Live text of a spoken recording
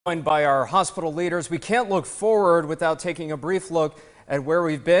Joined by our hospital leaders, we can't look forward without taking a brief look at where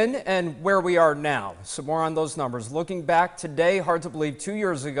we've been and where we are now. Some more on those numbers. Looking back today, hard to believe 2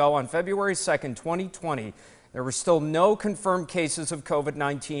 years ago on February 2nd, 2020, there were still no confirmed cases of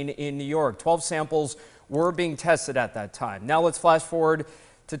COVID-19 in New York. 12 samples were being tested at that time. Now let's flash forward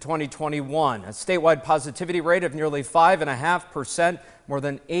to 2021. A statewide positivity rate of nearly 5.5%, more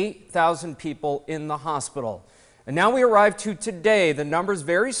than 8,000 people in the hospital. And now we arrive to today. The numbers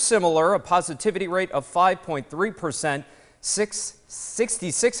very similar, a positivity rate of 5.3%,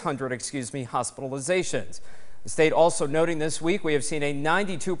 6,600 hospitalizations. The state also noting this week we have seen a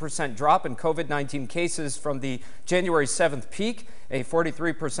 92% drop in COVID-19 cases from the January 7th peak, a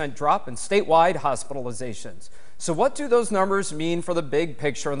 43% drop in statewide hospitalizations. So what do those numbers mean for the big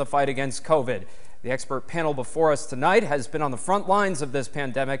picture in the fight against COVID? The expert panel before us tonight has been on the front lines of this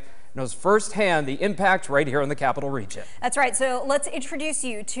pandemic, knows firsthand the impact right here in the Capital Region. That's right. So let's introduce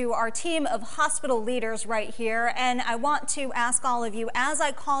you to our team of hospital leaders right here. And I want to ask all of you, as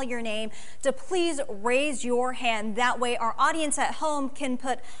I call your name, to please raise your hand. That way our audience at home can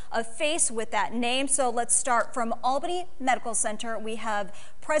put a face with that name. So let's start from Albany Medical Center. We have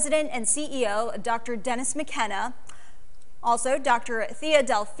President and CEO, Dr. Dennis McKenna. Also, Dr. Thea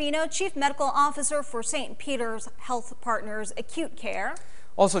Delfino, Chief Medical Officer for St. Peter's Health Partners Acute Care.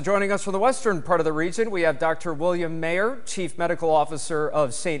 Also joining us from the western part of the region, we have Dr. William Mayer, Chief Medical Officer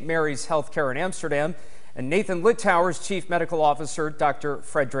of St. Mary's Healthcare in Amsterdam, and Nathan Littauer's Chief Medical Officer, Dr.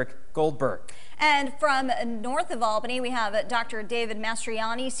 Frederick Goldberg. And from north of Albany, we have Dr. David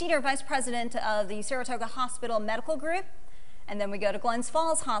Mastriani, Senior Vice President of the Saratoga Hospital Medical Group. And then we go to Glens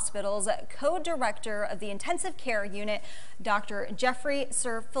Falls Hospital's co-director of the intensive care unit, Dr. Jeffrey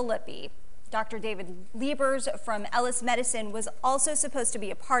Sir Filippi. Dr. David Liebers from Ellis Medicine was also supposed to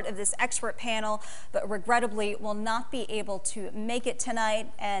be a part of this expert panel, but regrettably will not be able to make it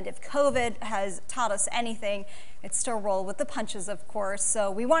tonight. And if COVID has taught us anything, it's still roll with the punches, of course. So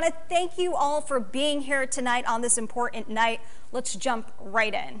we want to thank you all for being here tonight on this important night. Let's jump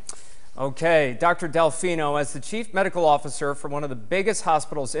right in. Okay, Dr. Delfino, as the Chief Medical Officer for one of the biggest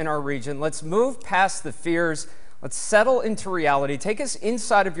hospitals in our region, let's move past the fears. Let's settle into reality. Take us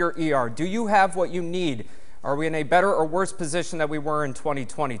inside of your ER. Do you have what you need? Are we in a better or worse position than we were in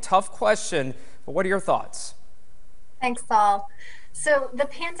 2020? Tough question, but what are your thoughts? Thanks, Saul. So the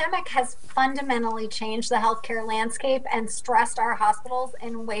pandemic has fundamentally changed the healthcare landscape and stressed our hospitals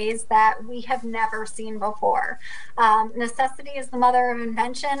in ways that we have never seen before. Necessity is the mother of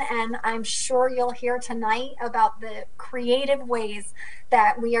invention, and I'm sure you'll hear tonight about the creative ways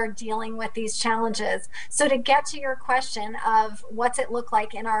that we are dealing with these challenges. So to get to your question of what's it look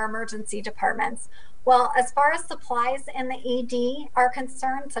like in our emergency departments, well, as far as supplies in the ED are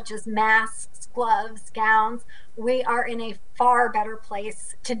concerned, such as masks, gloves, gowns, we are in a far better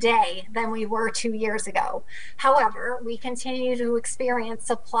place today than we were 2 years ago. However, we continue to experience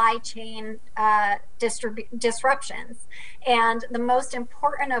supply chain disruptions, and the most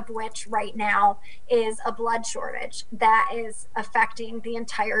important of which right now is a blood shortage that is affecting the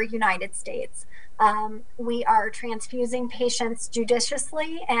entire United States. We are transfusing patients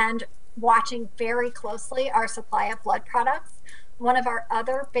judiciously and watching very closely our supply of blood products. One of our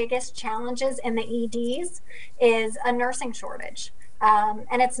other biggest challenges in the EDs is a nursing shortage.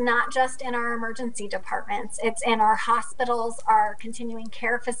 And it's not just in our emergency departments, it's in our hospitals, our continuing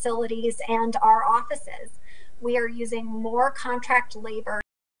care facilities, and our offices. We are using more contract labor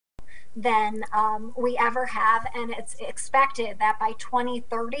than we ever have, and it's expected that by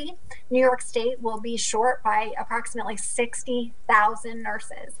 2030, New York State will be short by approximately 60,000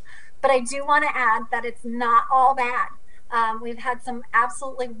 nurses. But I do want to add that it's not all bad. We've had some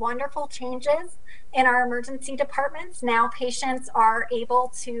absolutely wonderful changes in our emergency departments. Now patients are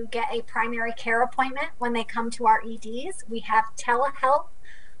able to get a primary care appointment when they come to our EDs. We have telehealth.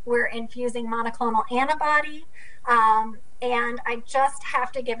 We're infusing monoclonal antibody. And I just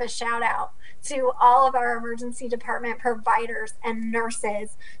have to give a shout out to all of our emergency department providers and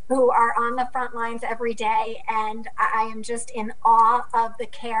nurses who are on the front lines every day. And I am just in awe of the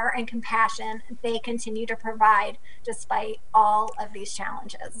care and compassion they continue to provide despite all of these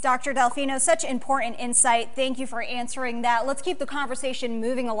challenges. Dr. Delfino, such important insight. Thank you for answering that. Let's keep the conversation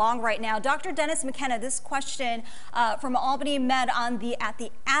moving along right now. Dr. Dennis McKenna, this question from Albany Med at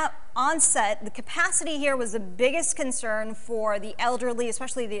the onset, the capacity here was the biggest concern for the elderly,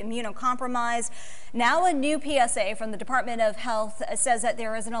 especially the immunocompromised. Now a new PSA from the Department of Health says that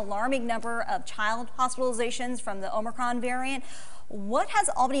there is an alarming number of child hospitalizations from the Omicron variant. What has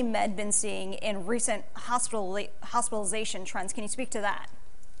Albany Med been seeing in recent hospitalization trends? Can you speak to that?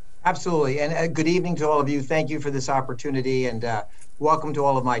 Absolutely. And good evening to all of you. Thank you for this opportunity, and welcome to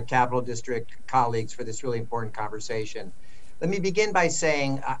all of my Capital District colleagues for this really important conversation. Let me begin by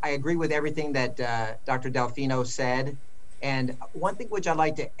saying I agree with everything that Dr. Delfino said. And one thing which I'd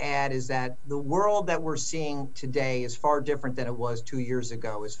like to add is that the world that we're seeing today is far different than it was 2 years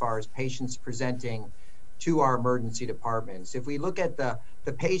ago as far as patients presenting to our emergency departments. If we look at the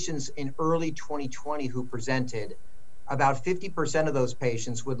patients in early 2020 who presented, about 50% of those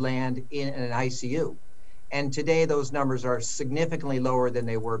patients would land in an ICU. And today those numbers are significantly lower than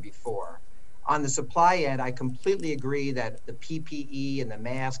they were before. On the supply end, I completely agree that the PPE and the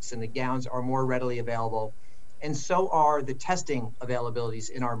masks and the gowns are more readily available. And so are the testing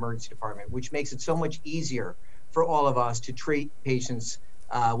availabilities in our emergency department, which makes it so much easier for all of us to treat patients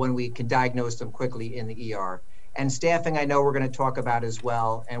when we can diagnose them quickly in the ER. And staffing, I know we're going to talk about as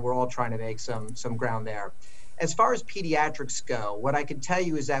well, and we're all trying to make some ground there. As far as pediatrics go, what I can tell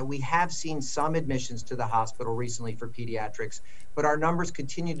you is that we have seen some admissions to the hospital recently for pediatrics, but our numbers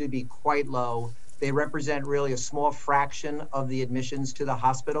continue to be quite low. They represent really a small fraction of the admissions to the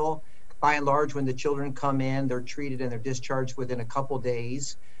hospital. By and large, when the children come in, they're treated and they're discharged within a couple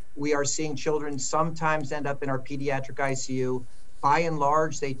days. We are seeing children sometimes end up in our pediatric ICU. By and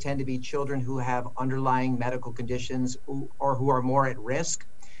large, they tend to be children who have underlying medical conditions or who are more at risk.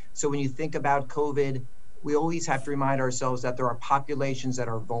 So when you think about COVID, we always have to remind ourselves that there are populations that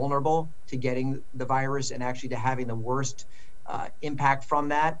are vulnerable to getting the virus and actually to having the worst impact from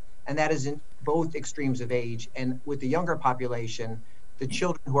that. And that is in both extremes of age. And with the younger population, the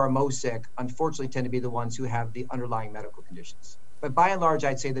children who are most sick, unfortunately, tend to be the ones who have the underlying medical conditions. But by and large,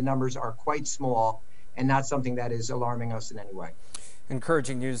 I'd say the numbers are quite small and not something that is alarming us in any way.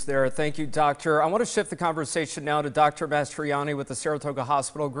 Encouraging news there. Thank you, Doctor. I want to shift the conversation now to Dr. Mastriani with the Saratoga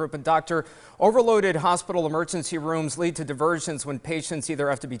Hospital Group. And Doctor, overloaded hospital emergency rooms lead to diversions when patients either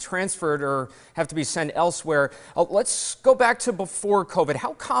have to be transferred or have to be sent elsewhere. Let's go back to before COVID.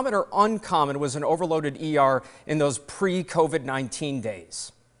 How common or uncommon was an overloaded ER in those pre-COVID-19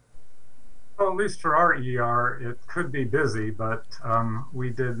 days? Well, at least for our ER, it could be busy, but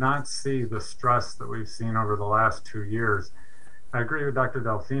we did not see the stress that we've seen over the last 2 years. I agree with Dr.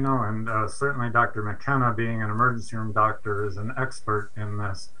 Delfino, and certainly Dr. McKenna, being an emergency room doctor, is an expert in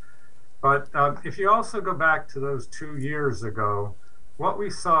this. But if you also go back to those 2 years ago, what we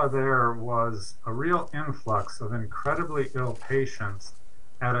saw there was a real influx of incredibly ill patients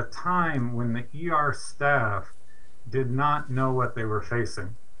at a time when the ER staff did not know what they were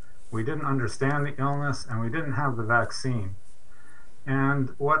facing. We didn't understand the illness, and we didn't have the vaccine.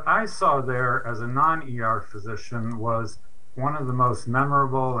 And what I saw there as a non-ER physician was one of the most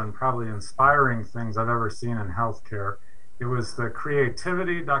memorable and probably inspiring things I've ever seen in healthcare. It was the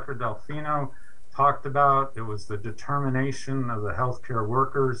creativity Dr. Delfino talked about. It was the determination of the healthcare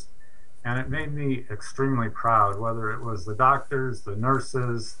workers. And it made me extremely proud, whether it was the doctors, the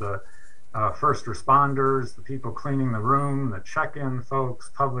nurses, the first responders, the people cleaning the room, the check-in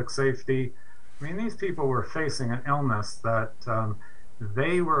folks, public safety. I mean, these people were facing an illness that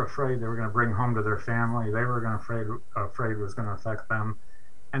they were afraid they were going to bring home to their family. They were afraid was going to affect them.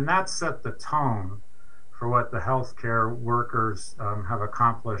 And that set the tone for what the healthcare workers have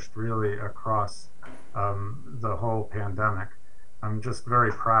accomplished really across the whole pandemic. I'm just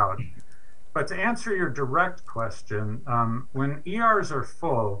very proud. But to answer your direct question, when ERs are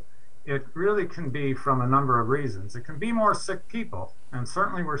full, it really can be from a number of reasons. It can be more sick people, and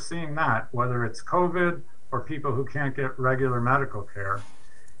certainly we're seeing that, whether it's COVID or people who can't get regular medical care.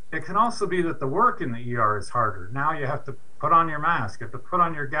 It can also be that the work in the ER is harder. Now you have to put on your mask, you have to put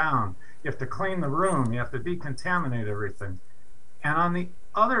on your gown, you have to clean the room, you have to decontaminate everything. And on the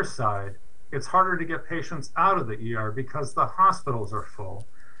other side, it's harder to get patients out of the ER because the hospitals are full.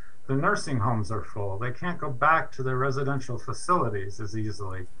 The nursing homes are full. They can't go back to their residential facilities as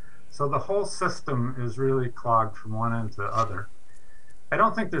easily. So the whole system is really clogged from one end to the other. I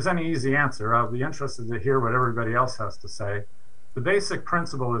don't think there's any easy answer. I'll be interested to hear what everybody else has to say. The basic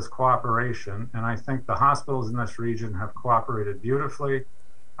principle is cooperation, and I think the hospitals in this region have cooperated beautifully.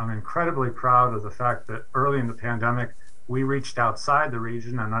 I'm incredibly proud of the fact that early in the pandemic, we reached outside the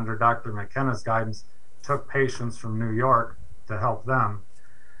region and under Dr. McKenna's guidance, took patients from New York to help them.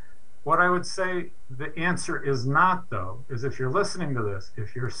 What I would say the answer is not, though, is if you're listening to this,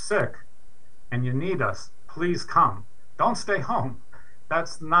 if you're sick and you need us, please come. Don't stay home.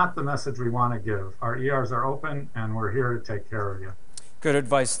 That's not the message we want to give. Our ERs are open and we're here to take care of you. Good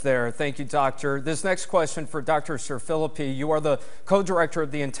advice there. Thank you, Doctor. This next question for Dr. Sir-Philippi. You are the co-director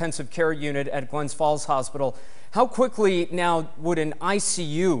of the intensive care unit at Glens Falls Hospital. How quickly now would an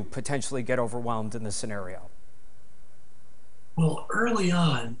ICU potentially get overwhelmed in this scenario? Well, early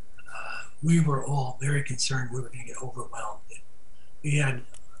on, we were all very concerned we were going to get overwhelmed. We had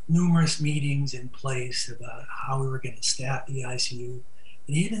numerous meetings in place about how we were going to staff the ICU,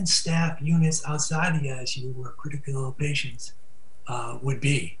 and even staff units outside the ICU where critical patients would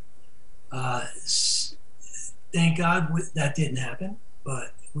be. Thank God that didn't happen,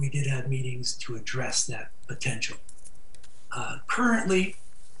 but we did have meetings to address that potential. Currently,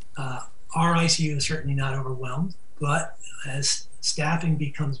 our ICU is certainly not overwhelmed, but as staffing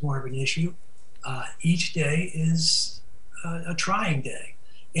becomes more of an issue, each day is a trying day.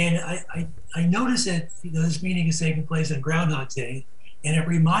 And I noticed that this meeting is taking place on Groundhog Day, and it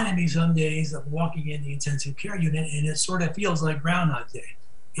reminded me some days of walking in the intensive care unit, and it sort of feels like Groundhog Day.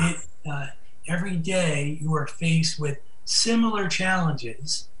 Every day you are faced with similar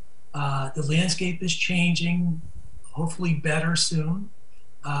challenges. The landscape is changing, hopefully better soon.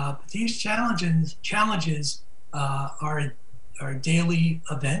 But these challenges are a daily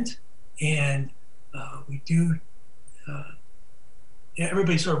event, and we do.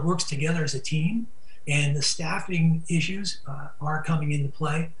 Everybody sort of works together as a team, and the staffing issues are coming into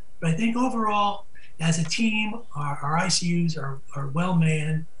play. But I think overall, as a team, our ICUs are well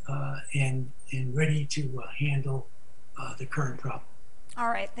manned and ready to handle the current problem. All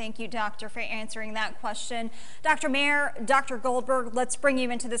right, thank you, Doctor, for answering that question. Dr. Mayer, Dr. Goldberg, let's bring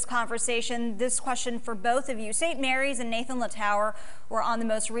you into this conversation. This question for both of you. St. Mary's and Nathan Littauer were on the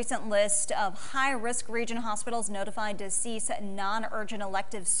most recent list of high-risk region hospitals notified to cease non-urgent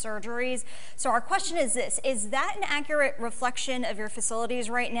elective surgeries. So our question is this: is that an accurate reflection of your facilities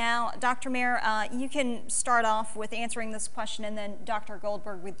right now? Dr. Mayer, you can start off with answering this question, and then Dr.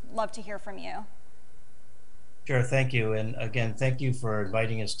 Goldberg, we'd love to hear from you. Sure, thank you. And again, thank you for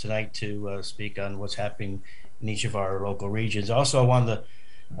inviting us tonight to speak on what's happening in each of our local regions. Also, I wanted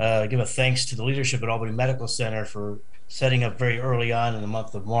to give a thanks to the leadership at Albany Medical Center for setting up very early on in the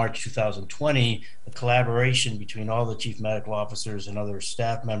month of March 2020, a collaboration between all the chief medical officers and other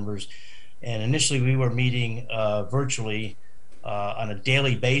staff members. And initially we were meeting virtually on a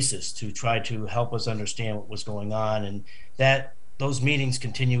daily basis to try to help us understand what was going on. And those meetings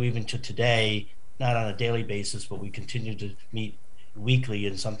continue even to today, not on a daily basis, but we continue to meet weekly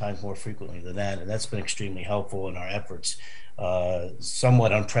and sometimes more frequently than that. And that's been extremely helpful in our efforts,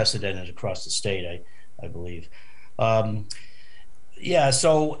 somewhat unprecedented across the state, I believe. Yeah,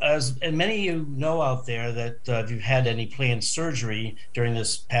 so and many of you know out there that if you've had any planned surgery during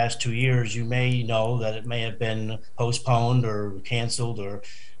this past 2 years, you may know that it may have been postponed or canceled, or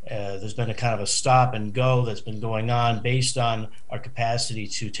there's been a kind of a stop and go that's been going on based on our capacity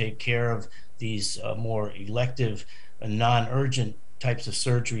to take care of these more elective and non-urgent types of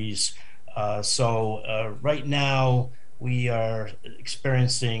surgeries. So right now we are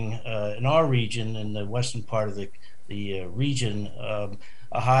experiencing in our region, in the western part of the region,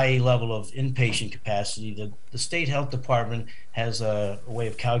 a high level of inpatient capacity. The state health department has a way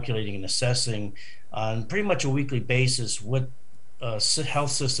of calculating and assessing on pretty much a weekly basis what health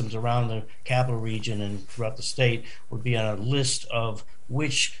systems around the capital region and throughout the state would be on a list of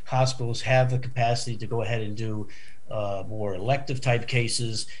which hospitals have the capacity to go ahead and do more elective type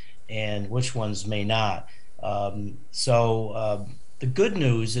cases and which ones may not. The good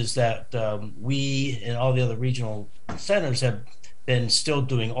news is that we and all the other regional centers have been still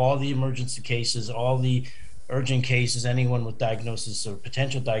doing all the emergency cases, all the urgent cases, anyone with diagnosis or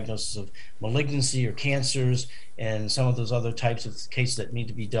potential diagnosis of malignancy or cancers, and some of those other types of cases that need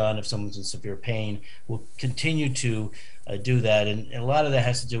to be done if someone's in severe pain. We'll continue to do that. And a lot of that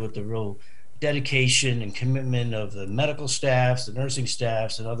has to do with the real dedication and commitment of the medical staffs, the nursing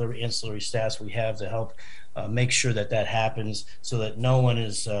staffs, and other ancillary staffs we have to help make sure that that happens so that no one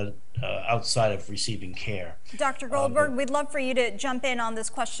is outside of receiving care. Dr. Goldberg, we'd love for you to jump in on this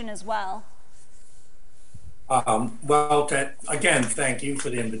question as well. Again, thank you for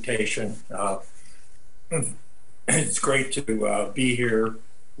the invitation. It's great to be here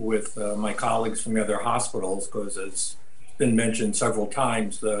with my colleagues from the other hospitals, because it's been mentioned several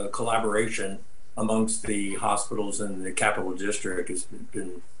times, the collaboration amongst the hospitals in the Capital District has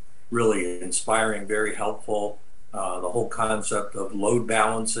been really inspiring, very helpful. The whole concept of load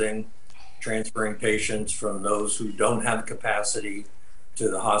balancing, transferring patients from those who don't have capacity to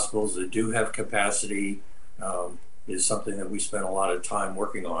the hospitals that do have capacity, is something that we spent a lot of time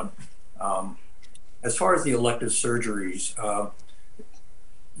working on. As far as the elective surgeries,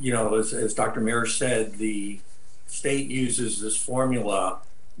 as Dr. Mayer said, the state uses this formula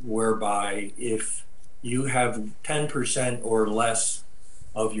whereby if you have 10% or less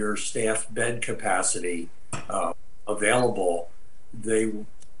of your staff bed capacity available, they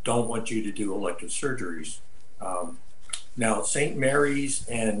don't want you to do elective surgeries. Now, St. Mary's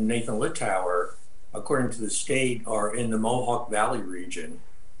and Nathan Littauer, according to the state, are in the Mohawk Valley region.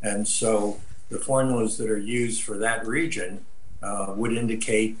 And so the formulas that are used for that region would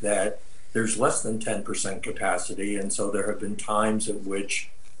indicate that there's less than 10% capacity. And so there have been times at which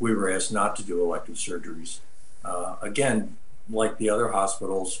we were asked not to do elective surgeries. Again, like the other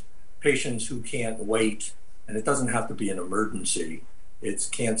hospitals, patients who can't wait, and it doesn't have to be an emergency, it's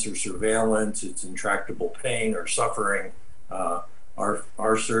cancer surveillance, it's intractable pain or suffering.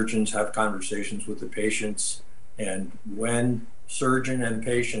 Our surgeons have conversations with the patients, and when surgeon and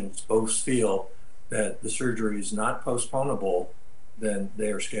patients both feel that the surgery is not postponable, then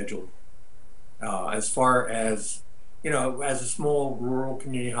they are scheduled. As far as, as a small rural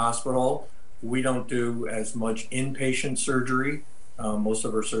community hospital, we don't do as much inpatient surgery. Most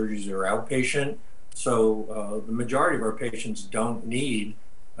of our surgeries are outpatient. So the majority of our patients don't need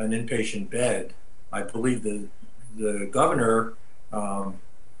an inpatient bed. I believe the governor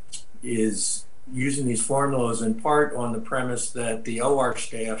is using these formulas in part on the premise that the OR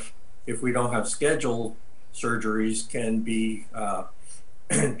staff, if we don't have scheduled surgeries, can be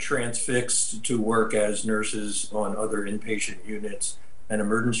transfixed to work as nurses on other inpatient units and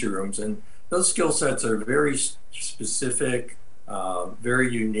emergency rooms. And those skill sets are very specific,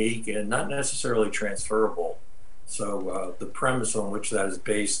 very unique, and not necessarily transferable. So the premise on which that is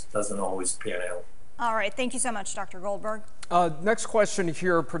based doesn't always pan out. All right, thank you so much, Dr. Goldberg. Next question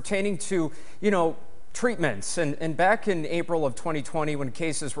here pertaining to, treatments. And back in April of 2020, when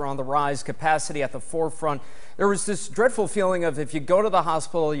cases were on the rise, capacity at the forefront, there was this dreadful feeling of if you go to the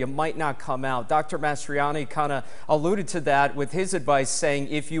hospital, you might not come out. Dr. Mastriani kind of alluded to that with his advice, saying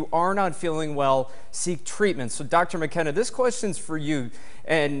if you are not feeling well, seek treatment. So Dr. McKenna, this question's for you.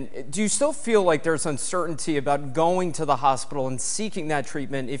 And do you still feel like there's uncertainty about going to the hospital and seeking that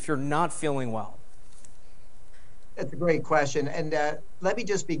treatment if you're not feeling well? That's a great question. And let me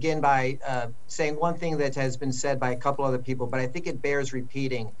just begin by saying one thing that has been said by a couple other people, but I think it bears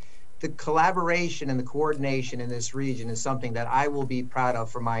repeating. The collaboration and the coordination in this region is something that I will be proud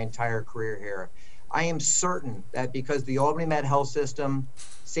of for my entire career here. I am certain that because the Albany Med Health System,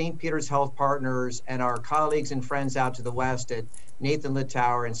 St. Peter's Health Partners, and our colleagues and friends out to the west at Nathan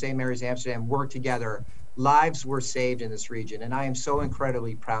Littauer and St. Mary's Amsterdam worked together, lives were saved in this region. And I am so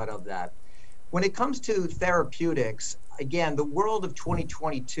incredibly proud of that. When it comes to therapeutics, again, the world of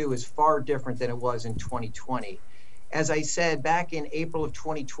 2022 is far different than it was in 2020. As I said, back in April of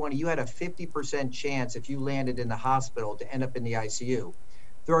 2020, you had a 50% chance if you landed in the hospital to end up in the ICU.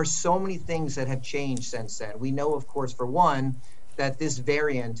 There are so many things that have changed since then. We know, of course, for one, that this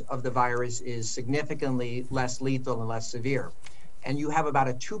variant of the virus is significantly less lethal and less severe. And you have about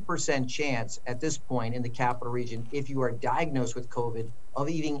a 2% chance at this point in the capital region, if you are diagnosed with COVID, of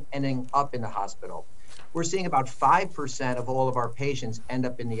even ending up in the hospital. We're seeing about 5% of all of our patients end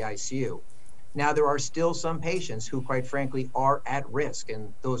up in the ICU. Now, there are still some patients who, quite frankly, are at risk,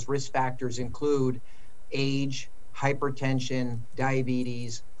 and those risk factors include age, hypertension,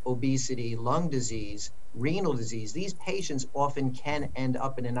 diabetes, obesity, lung disease, renal disease. These patients often can end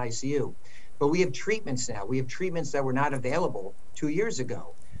up in an ICU. But we have treatments now. We have treatments that were not available 2 years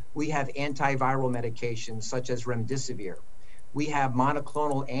ago. We have antiviral medications such as remdesivir. We have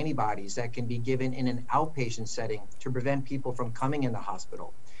monoclonal antibodies that can be given in an outpatient setting to prevent people from coming in the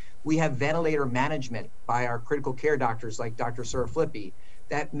hospital. We have ventilator management by our critical care doctors like Dr. Suraflippi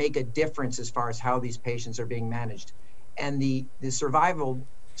that make a difference as far as how these patients are being managed. And the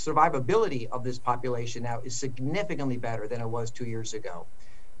survivability of this population now is significantly better than it was 2 years ago.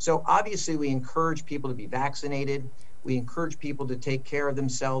 So obviously we encourage people to be vaccinated. We encourage people to take care of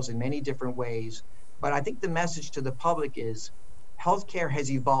themselves in many different ways. But I think the message to the public is healthcare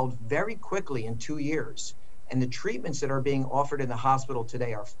has evolved very quickly in 2 years. And the treatments that are being offered in the hospital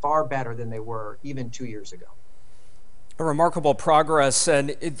today are far better than they were even 2 years ago. A remarkable progress, and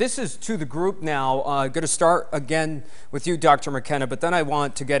this is to the group now. Going to start again with you, Dr. McKenna, but then I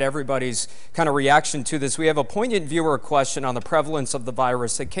want to get everybody's kind of reaction to this. We have a poignant viewer question on the prevalence of the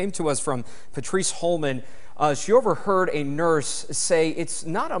virus that came to us from Patrice Holman. She overheard a nurse say it's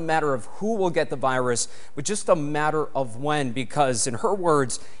not a matter of who will get the virus, but just a matter of when, because in her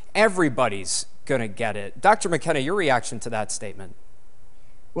words, everybody's going to get it. Dr. McKenna, your reaction to that statement?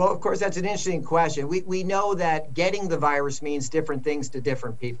 Well, of course, that's an interesting question. We know that getting the virus means different things to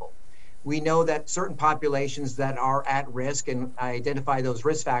different people. We know that certain populations that are at risk, and I identify those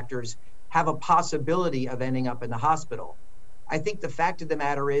risk factors, have a possibility of ending up in the hospital. I think the fact of the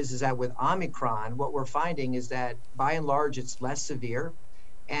matter is that with Omicron, what we're finding is that by and large, it's less severe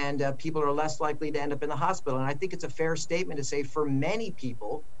and people are less likely to end up in the hospital. And I think it's a fair statement to say for many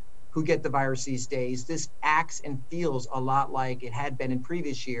people, who get the virus these days, this acts and feels a lot like it had been in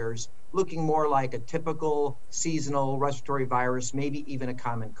previous years, looking more like a typical seasonal respiratory virus, maybe even a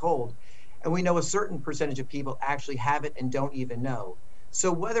common cold. And we know a certain percentage of people actually have it and don't even know.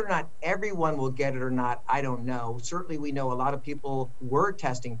 So whether or not everyone will get it or not, I don't know. Certainly we know a lot of people were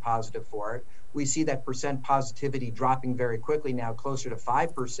testing positive for it. We see that percent positivity dropping very quickly now, closer to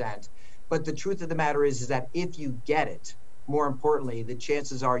 5%. But the truth of the matter is that if you get it, more importantly, the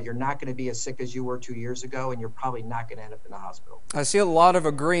chances are you're not going to be as sick as you were 2 years ago, and you're probably not going to end up in the hospital. I see a lot of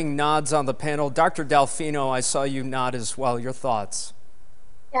agreeing nods on the panel. Dr. Delfino, I saw you nod as well. Your thoughts?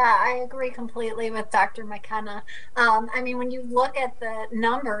 Yeah, I agree completely with Dr. McKenna. I mean, when you look at the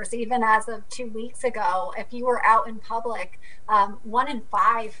numbers, even as of 2 weeks ago, if you were out in public, 1 in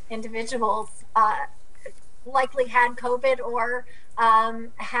 5 individuals likely had COVID or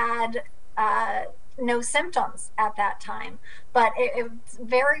had no symptoms at that time. But it's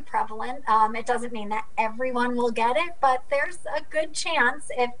very prevalent. It doesn't mean that everyone will get it, but there's a good chance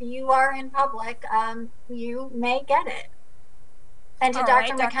if you are in public, you may get it. And to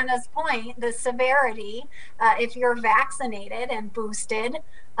Dr. McKenna's point, the severity, if you're vaccinated and boosted,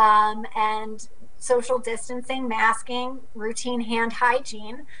 and social distancing, masking, routine hand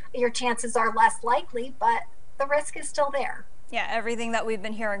hygiene, your chances are less likely, but the risk is still there. Yeah, everything that we've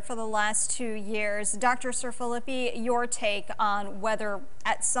been hearing for the last 2 years. Dr. Sirfilippi, your take on whether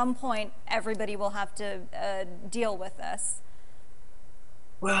at some point everybody will have to deal with this?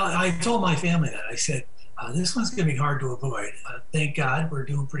 Well, I told my family that. I said, this one's going to be hard to avoid. Thank God we're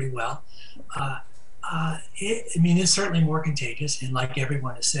doing pretty well. It's certainly more contagious, and like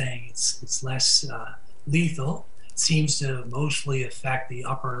everyone is saying, it's less lethal. It seems to mostly affect the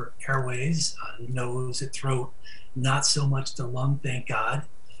upper airways, the nose, the throat, not so much the lung, thank God.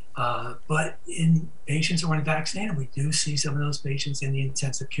 But in patients who are unvaccinated, we do see some of those patients in the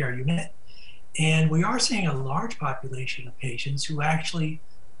intensive care unit. And we are seeing a large population of patients who actually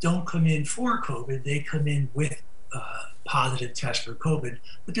don't come in for COVID, they come in with positive test for COVID,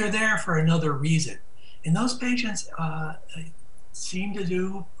 but they're there for another reason. And those patients seem to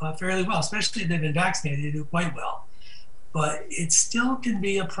do fairly well, especially if they've been vaccinated, they do quite well. But it still can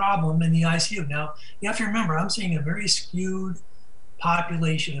be a problem in the ICU. Now, you have to remember, I'm seeing a very skewed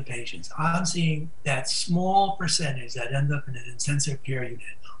population of patients. I'm seeing that small percentage that end up in an intensive care unit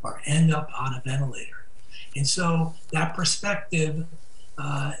or end up on a ventilator. And so that perspective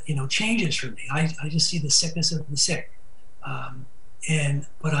changes for me. I just see the sickness of the sick.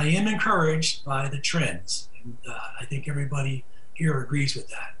 But I am encouraged by the trends. And I think everybody here agrees with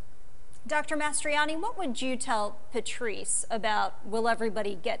that. Dr. Mastriani, what would you tell Patrice about will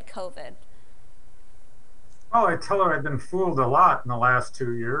everybody get COVID? Well, I tell her I've been fooled a lot in the last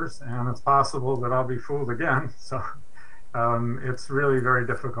 2 years, and it's possible that I'll be fooled again. So it's really very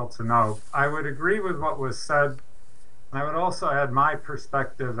difficult to know. I would agree with what was said. I would also add my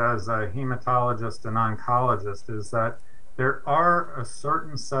perspective as a hematologist and oncologist is that there are a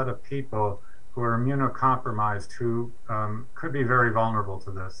certain set of people who are immunocompromised who could be very vulnerable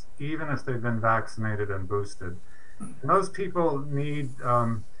to this, even if they've been vaccinated and boosted. And those people need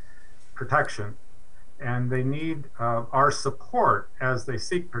protection, and they need our support as they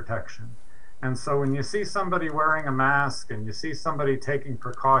seek protection. And so when you see somebody wearing a mask and you see somebody taking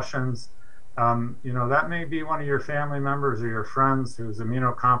precautions, that may be one of your family members or your friends who's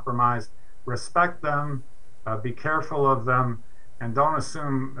immunocompromised. Respect them, be careful of them, and don't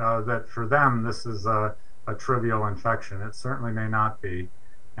assume that for them this is a trivial infection. It certainly may not be.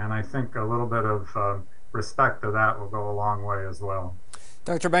 And I think a little bit of respect to that will go a long way as well.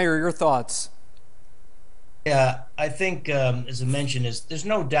 Dr. Mayer, your thoughts? Yeah, I think, as I mentioned, there's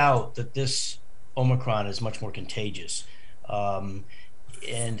no doubt that this Omicron is much more contagious.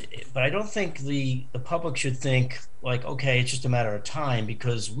 But I don't think the public should think like, okay, it's just a matter of time,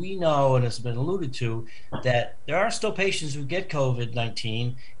 because we know, and it's been alluded to, that there are still patients who get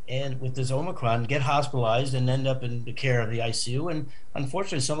COVID-19 and with this Omicron get hospitalized and end up in the care of the ICU. And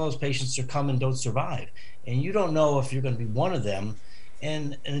unfortunately, some of those patients succumb and don't survive. And you don't know if you're going to be one of them.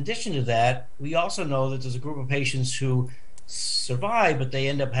 And in addition to that, we also know that there's a group of patients who survive, but they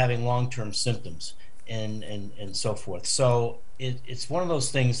end up having long-term symptoms and so forth. So it's one of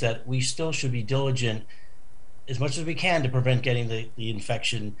those things that we still should be diligent as much as we can to prevent getting the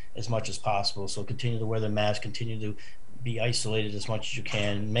infection as much as possible. So continue to wear the mask, continue to be isolated as much as you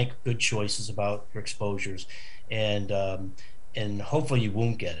can, make good choices about your exposures, and hopefully you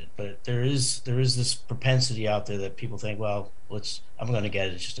won't get it. But there is this propensity out there that people think, well, I'm going to get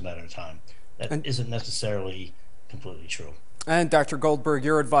it, it's just a matter of time. That isn't necessarily completely true. And Dr. Goldberg,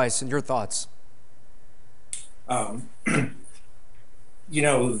 your advice and your thoughts. You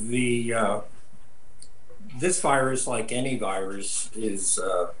know, this virus, like any virus, is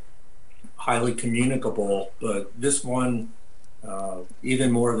highly communicable, but this one,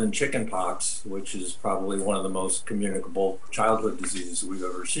 even more than chickenpox, which is probably one of the most communicable childhood diseases we've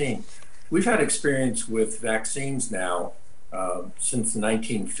ever seen. We've had experience with vaccines now since the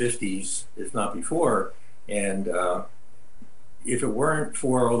 1950s, if not before, and if it weren't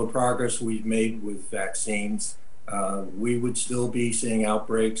for all the progress we've made with vaccines, we would still be seeing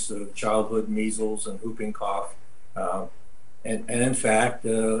outbreaks of childhood measles and whooping cough. And in fact,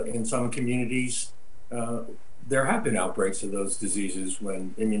 in some communities, there have been outbreaks of those diseases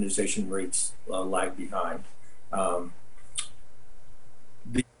when immunization rates lag behind.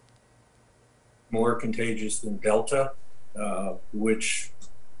 More contagious than Delta, which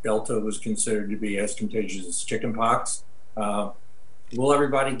Delta was considered to be as contagious as chickenpox. Will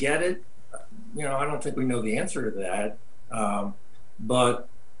everybody get it? You know, I don't think we know the answer to that. But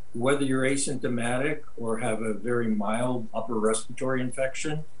whether you're asymptomatic or have a very mild upper respiratory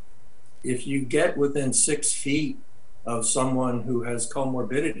infection, if you get within 6 feet of someone who has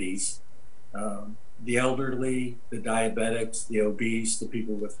comorbidities, the elderly, the diabetics, the obese, the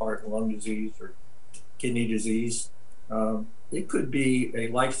people with heart and lung disease or kidney disease, it could be a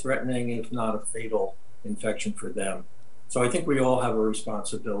life-threatening, if not a fatal infection for them. So I think we all have a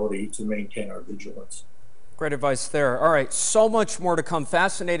responsibility to maintain our vigilance. Great advice there. All right, so much more to come.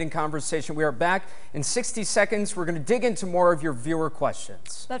 Fascinating conversation. We are back in 60 seconds. We're going to dig into more of your viewer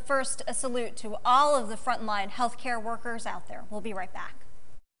questions. But first, a salute to all of the frontline healthcare workers out there. We'll be right back.